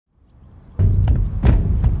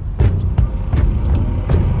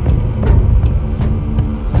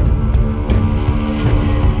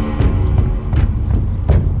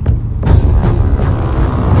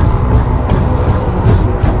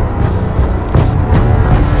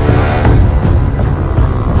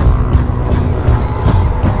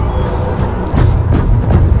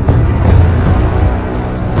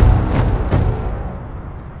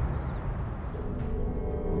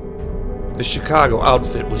Chicago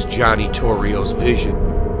outfit was Johnny Torrio's vision,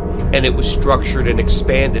 and it was structured and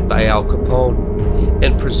expanded by Al Capone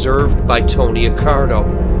and preserved by Tony Accardo.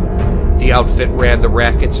 The outfit ran the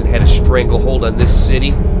rackets and had a stranglehold on this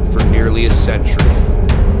city for nearly a century.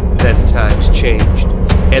 Then times changed,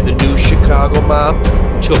 and the new Chicago mob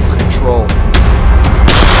took control.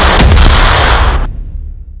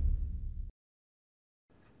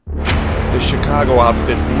 The Chicago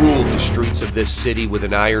outfit ruled the streets of this city with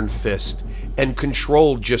an iron fist and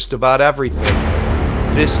controlled just about everything.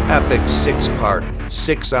 This epic 6-part,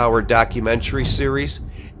 6-hour documentary series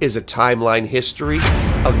is a timeline history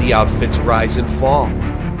of the outfit's rise and fall.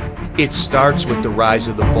 It starts with the rise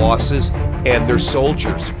of the bosses and their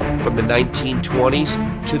soldiers from the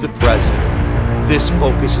 1920s to the present. This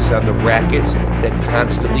focuses on the rackets that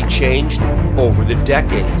constantly changed over the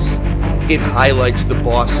decades. It highlights the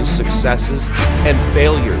bosses' successes and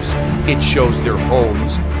failures. It shows their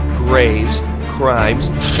homes, graves, crimes,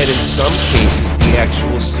 and in some cases the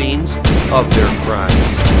actual scenes of their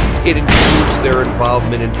crimes. It includes their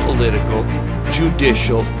involvement in political,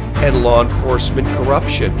 judicial, and law enforcement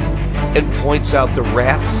corruption, and points out the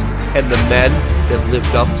rats and the men that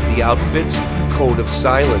lived up to the outfit's code of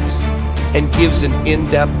silence, and gives an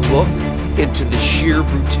in-depth look into the sheer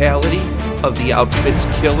brutality of the outfit's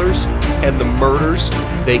killers and the murders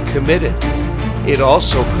they committed. It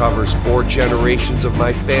also covers 4 generations of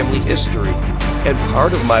my family history and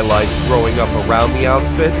part of my life growing up around the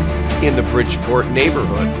outfit in the Bridgeport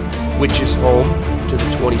neighborhood, which is home to the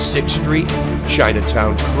 26th Street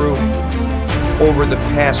Chinatown crew. Over the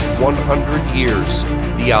past 100 years,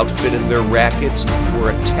 the outfit and their rackets were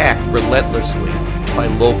attacked relentlessly by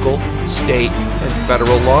local, state, and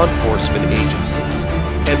federal law enforcement agencies,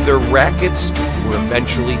 and their rackets were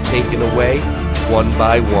eventually taken away one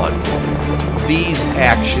by one. These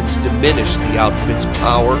actions diminished the outfit's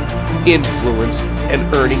power, influence,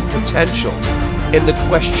 and earning potential. And the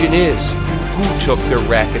question is, who took their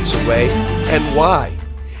rackets away and why?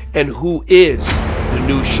 And who is the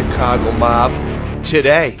new Chicago mob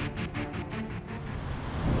today?